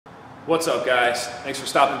What's up, guys? Thanks for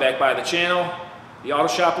stopping back by the channel, the Auto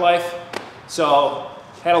Shop Life. So,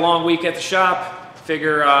 had a long week at the shop.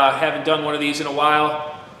 Figure haven't done one of these in a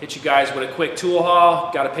while. Hit you guys with a quick tool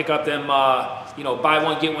haul. Got to pick up them, buy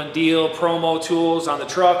one get one deal promo tools on the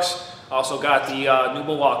trucks. Also got the new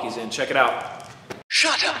Milwaukees in. Check it out.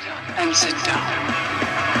 Shut up and sit down.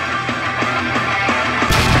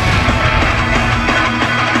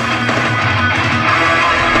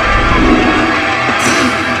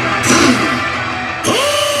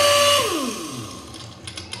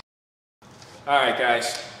 Alright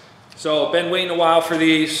guys, so been waiting a while for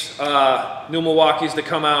these new Milwaukees to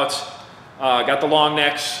come out. Got the long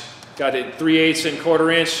necks, got it 3/8 and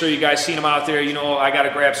 1/4 inch, so you guys seen them out there. You know I got to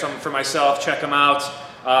grab some for myself, check them out.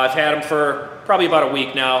 I've had them for probably about a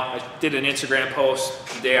week now. I did an Instagram post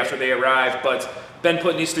the day after they arrived, but been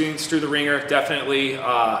putting these things through the ringer. Definitely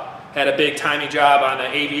had a big timing job on the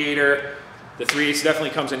Aviator. The 3/8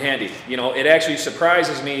 definitely comes in handy. You know, it actually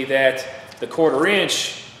surprises me that the 1/4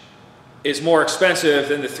 inch is more expensive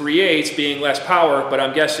than the 3/8 being less power, but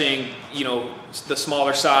I'm guessing, you know, the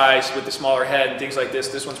smaller size with the smaller head and things like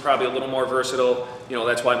this one's probably a little more versatile. You know,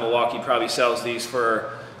 that's why Milwaukee probably sells these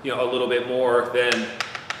for, you know, a little bit more than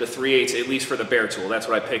the 3/8, at least for the bare tool. That's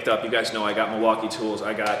what I picked up. You guys know I got Milwaukee tools.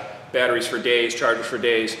 I got batteries for days, chargers for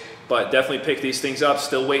days, but definitely pick these things up.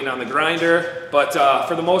 Still waiting on the grinder, but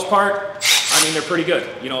for the most part, I mean, they're pretty good.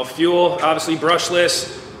 You know, fuel, obviously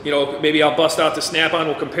brushless. You know, maybe I'll bust out the Snapon,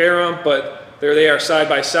 we'll compare them, but there they are side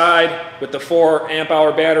by side with the 4 amp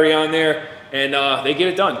hour battery on there, and they get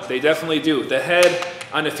it done. They definitely do. The head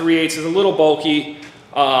on the 3/8 is a little bulky,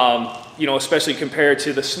 you know, especially compared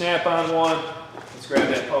to the Snapon one. Let's grab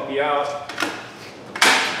that puppy out.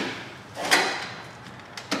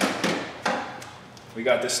 We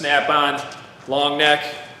got the Snapon long neck,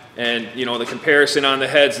 and you know, the comparison on the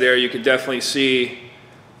heads there, you could definitely see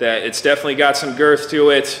that it's definitely got some girth to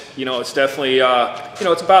it. You know, it's definitely, you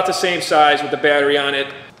know, it's about the same size with the battery on it,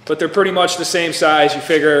 but they're pretty much the same size. You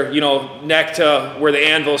figure, you know, neck to where the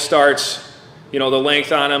anvil starts, you know, the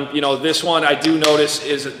length on them. You know, this one I do notice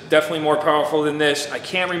is definitely more powerful than this. I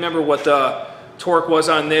can't remember what the torque was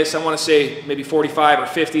on this. I want to say maybe 45 or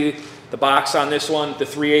 50. The box on this one, the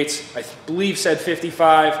 3/8, I believe said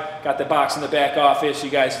 55. Got the box in the back office. You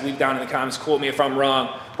guys leave down in the comments, quote me if I'm wrong.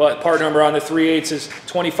 But part number on the 3/8 is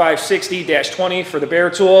 2560-20 for the bare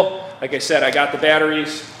tool. Like I said, I got the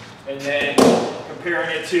batteries, and then comparing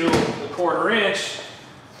it to the 1/4 inch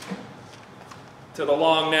to the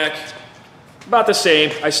long neck, about the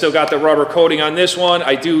same. I still got the rubber coating on this one.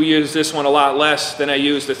 I do use this one a lot less than I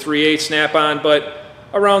use the 3/8 Snap-on, but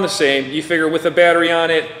around the same. You figure with the battery on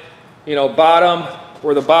it, you know, bottom,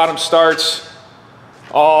 where the bottom starts,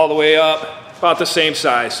 all the way up, about the same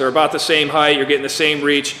size. So about the same height, you're getting the same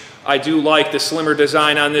reach. I do like the slimmer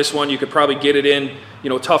design on this one. You could probably get it in, you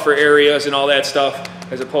know, tougher areas and all that stuff,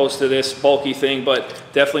 as opposed to this bulky thing, but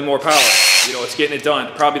definitely more power. You know, it's getting it done.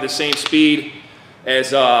 Probably the same speed as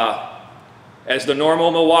the normal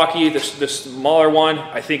Milwaukee, the smaller one.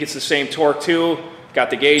 I think it's the same torque too. Got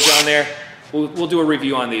the gauge on there. We'll do a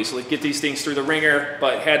review on these. Let's get these things through the ringer,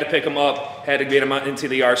 but had to pick them up, had to get them into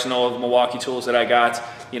the arsenal of Milwaukee tools that I got.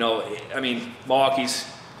 You know, I mean, Milwaukee's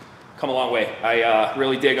come a long way. I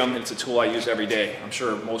really dig them. It's a tool I use every day. I'm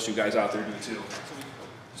sure most of you guys out there do too.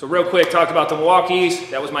 So real quick, talked about the Milwaukees.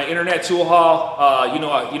 That was my internet tool haul. You know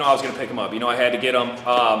I was gonna pick them up. You know I had to get them.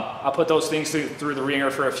 I'll put those things through the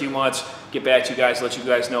ringer for a few months, get back to you guys, let you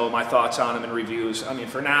guys know my thoughts on them and reviews. I mean,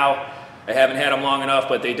 for now, I haven't had them long enough,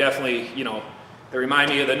 but they definitely, you know, they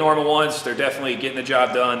remind me of the normal ones. They're definitely getting the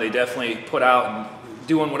job done. They definitely put out and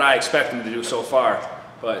doing what I expect them to do so far.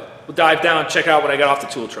 But we'll dive down, check out what I got off the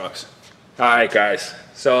tool trucks. All right, guys.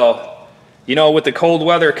 So, you know, with the cold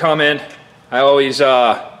weather coming, I always, you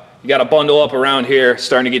got to bundle up around here. It's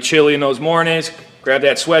starting to get chilly in those mornings. Grab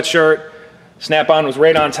that sweatshirt. Snap-on was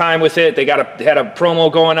right on time with it. They had a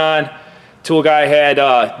promo going on. Tool guy had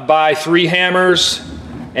buy 3 hammers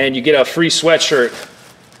and you get a free sweatshirt.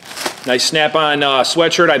 Nice Snap-on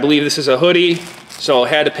sweatshirt. I believe this is a hoodie, so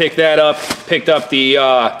had to pick that up. Picked up the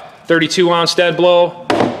 32 ounce dead blow.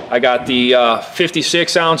 I got the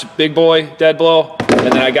 56 ounce big boy dead blow, and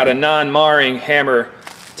then I got a non-marring hammer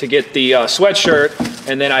to get the sweatshirt.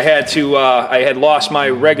 And then I had lost my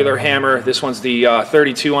regular hammer. This one's the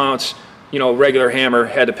 32 ounce, you know, regular hammer.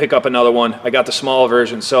 Had to pick up another one. I got the small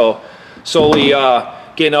version, so solely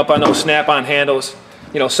getting up on those Snap-on handles.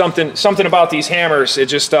 You know, something about these hammers, it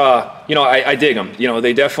just, you know, I dig them. You know,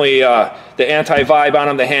 they definitely, the anti-vibe on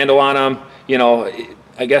them, the handle on them, you know,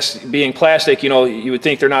 I guess being plastic, you know, you would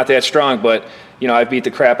think they're not that strong, but you know, I've beat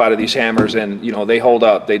the crap out of these hammers, and, you know, they hold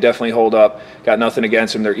up. They definitely hold up. Got nothing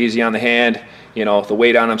against them. They're easy on the hand. You know, the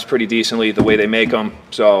weight on them's pretty decently, the way they make them.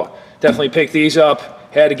 So definitely picked these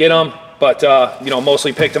up. Had to get them, but, you know,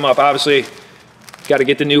 mostly picked them up. Obviously, got to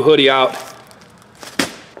get the new hoodie out.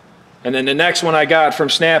 And then the next one I got from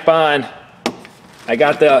Snap-on, I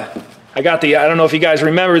don't know if you guys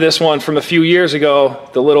remember this one from a few years ago,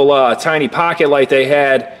 the little tiny pocket light they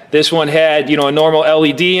had. This one had, you know, a normal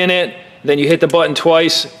LED in it. Then you hit the button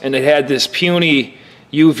twice, and it had this puny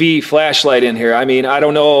UV flashlight in here. I mean, I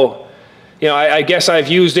don't know, you know, I guess I've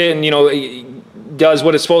used it, and, you know, it does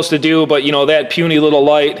what it's supposed to do, but, you know, that puny little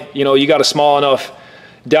light, you know, you got a small enough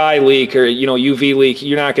dye leak or, you know, UV leak,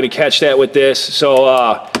 you're not going to catch that with this.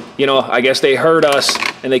 So, you know, I guess they heard us,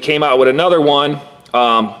 and they came out with another one.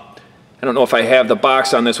 I don't know if I have the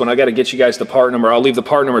box on this one. I got to get you guys the part number. I'll leave the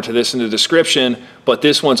part number to this in the description, but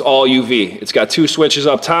this one's all UV. It's got 2 switches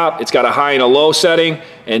up top. It's got a high and a low setting,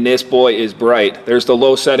 and this boy is bright. There's the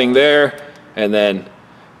low setting there, and then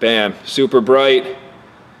bam, super bright.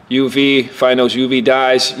 UV, find those UV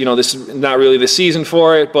dyes. You know, this is not really the season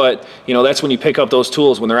for it, but, you know, that's when you pick up those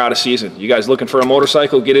tools when they're out of season. You guys looking for a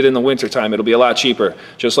motorcycle, get it in the winter time. It'll be a lot cheaper,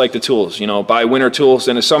 just like the tools. You know, buy winter tools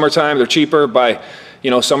in the summertime, they're cheaper. Buy,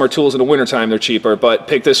 you know, summer tools in the wintertime, they're cheaper. But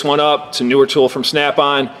pick this one up. It's a newer tool from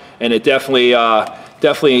Snap-on, and it definitely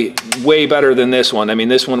way better than this one. I mean,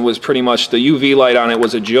 this one was pretty much, the UV light on it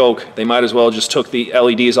was a joke. They might as well just took the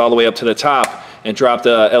LEDs all the way up to the top and dropped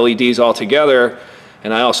the LEDs all together.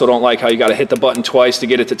 And I also don't like how you got to hit the button twice to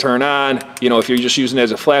get it to turn on. You know, if you're just using it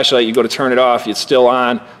as a flashlight, you go to turn it off, it's still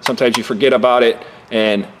on. Sometimes you forget about it,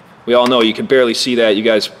 and we all know you can barely see that. You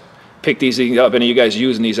guys pick these up, any of you guys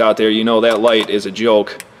using these out there, you know that light is a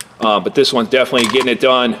joke. But this one's definitely getting it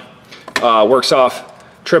done. Works off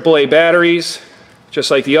AAA batteries, just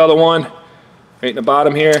like the other one. Right in the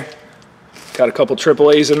bottom here, got a couple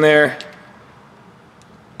AAAs in there.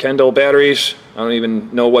 Kendall batteries, I don't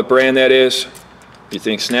even know what brand that is. You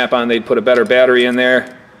think Snap-on, they'd put a better battery in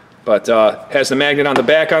there, but has the magnet on the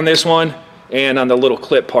back on this one and on the little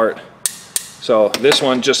clip part. So this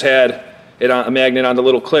one just had it on a magnet on the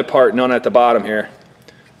little clip part, none at the bottom here.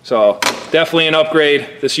 So definitely an upgrade.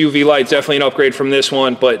 This UV light's definitely an upgrade from this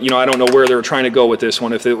one, but, you know, I don't know where they were trying to go with this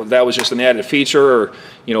one. If that was just an added feature, or,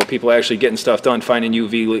 you know, people actually getting stuff done, finding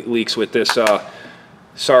UV leaks with this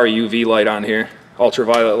sorry UV light on here,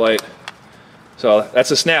 ultraviolet light. So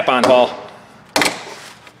that's a Snap-on haul.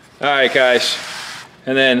 All right, guys,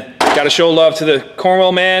 and then got to show love to the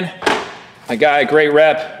Cornwell man, my guy, great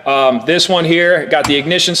rep. This one here, got the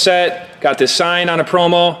ignition set, got this sign on a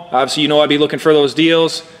promo. Obviously, you know I'd be looking for those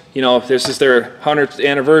deals. You know, this is their 100th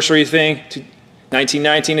anniversary thing,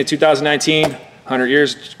 1919 to 2019, 100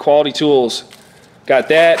 years, quality tools. Got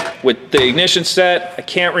that with the ignition set. I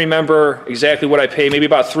can't remember exactly what I paid, maybe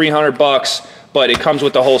about 300 bucks, but it comes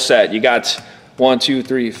with the whole set. You got 1, 2,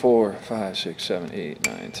 3, 4, 5, 6, 7, 8,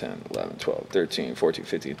 9, 10, 11, 12, 13, 14,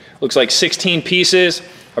 15. Looks like 16 pieces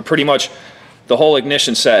are pretty much the whole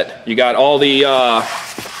ignition set. You got all the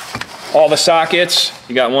sockets.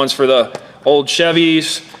 You got ones for the old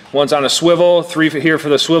Chevys, ones on a swivel, 3 here for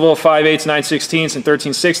the swivel, 5/8, 9/16, and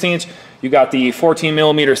 13/16. You got the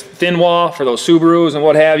 14mm thin wall for those Subarus and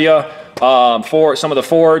what have you. For some of the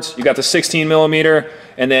Fords, you got the 16mm,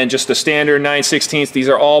 and then just the standard 9/16. These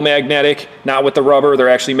are all magnetic, not with the rubber, they're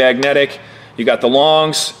actually magnetic. You got the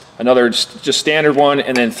longs, another just standard one,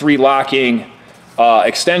 and then 3 locking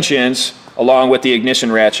extensions along with the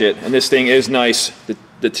ignition ratchet. And this thing is nice.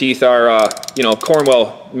 The teeth are, you know,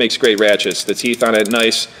 Cornwell makes great ratchets. The teeth on it,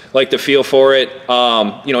 nice. Like the feel for it.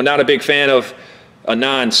 You know, not a big fan of a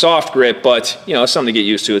non-soft grip, but, you know, it's something to get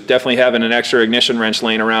used to. Definitely having an extra ignition wrench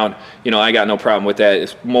laying around, you know, I got no problem with that.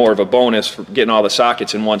 It's more of a bonus for getting all the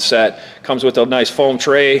sockets in one set. Comes with a nice foam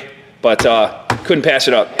tray, but couldn't pass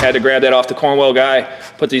it up. Had to grab that off the Cornwell guy,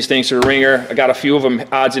 put these things to the ringer. I got a few of them,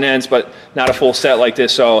 odds and ends, but not a full set like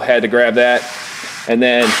this, so had to grab that. And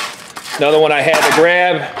then another one I had to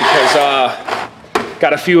grab because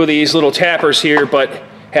got a few of these little tappers here, but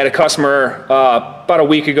had a customer about a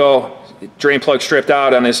week ago, drain plug stripped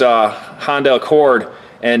out on his Honda Accord,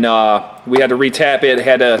 and we had to retap it,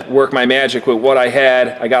 had to work my magic with what I had.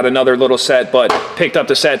 I got another little set, but picked up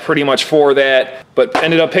the set pretty much for that. But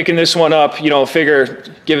ended up picking this one up, you know, figure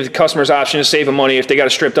give the customers option to save them money if they got a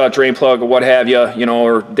stripped out drain plug or what have you know,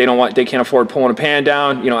 or they can't afford pulling a pan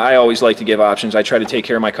down. You know, I always like to give options. I try to take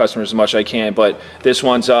care of my customers as much as I can, but this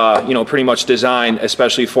one's, you know, pretty much designed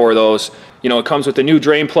especially for those. You know, it comes with the new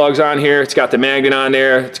drain plugs on here. It's got the magnet on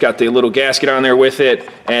there. It's got the little gasket on there with it.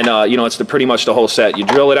 And, you know, it's pretty much the whole set. You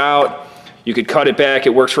drill it out. You could cut it back. It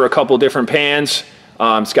works for a couple different pans.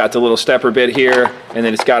 It's got the little stepper bit here, and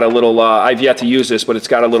then it's got a little, I've yet to use this, but it's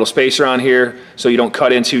got a little spacer on here so you don't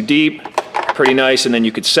cut in too deep. Pretty nice, and then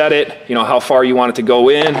you could set it, you know, how far you want it to go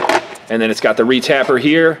in. And then it's got the retapper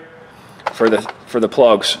here for the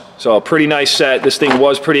plugs. So a pretty nice set. This thing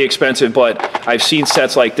was pretty expensive, but I've seen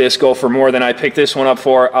sets like this go for more than I picked this one up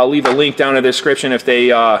for. I'll leave a link down in the description if they,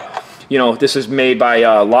 you know, this is made by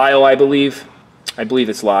Lyle, I believe. I believe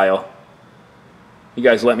it's Lyle. You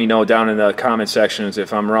guys let me know down in the comment sections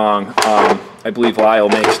if I'm wrong. I believe Lyle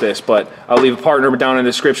makes this, but I'll leave a partner down in the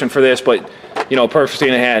description for this. But, you know, perfectly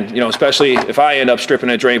in the hand, you know, especially if I end up stripping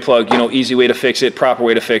a drain plug, you know, easy way to fix it, proper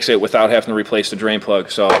way to fix it without having to replace the drain plug.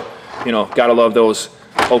 So, you know, gotta love those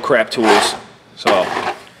oh crap tools. So,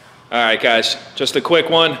 all right, guys, just a quick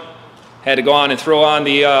one. Had to go on and throw on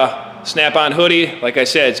the Snap-on hoodie. Like I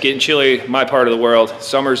said, it's getting chilly in my part of the world.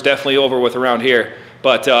 Summer's definitely over with around here.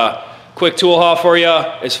 But quick tool haul for you.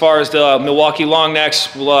 As far as the Milwaukee long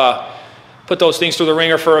necks, we'll put those things through the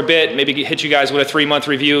ringer for a bit, maybe hit you guys with a 3-month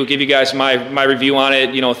review, give you guys my review on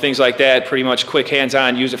it, you know, things like that. Pretty much quick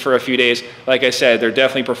hands-on, use it for a few days. Like I said, they're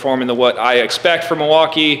definitely performing to what I expect from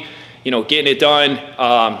Milwaukee, you know, getting it done.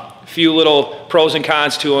 A few little pros and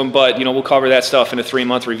cons to them, but, you know, we'll cover that stuff in a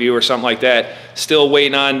 3-month review or something like that. Still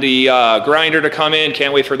waiting on the grinder to come in.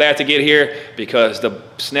 Can't wait for that to get here because the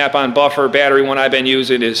Snap-on buffer battery one I've been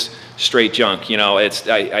using is straight junk. You know,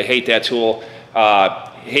 I hate that tool.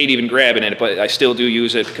 Hate even grabbing it, but I still do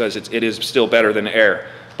use it because it is still better than air.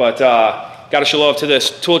 But gotta show love to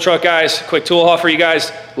this tool truck, guys. Quick tool haul for you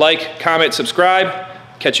guys. Like, comment, subscribe.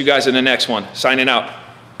 Catch you guys in the next one. Signing out.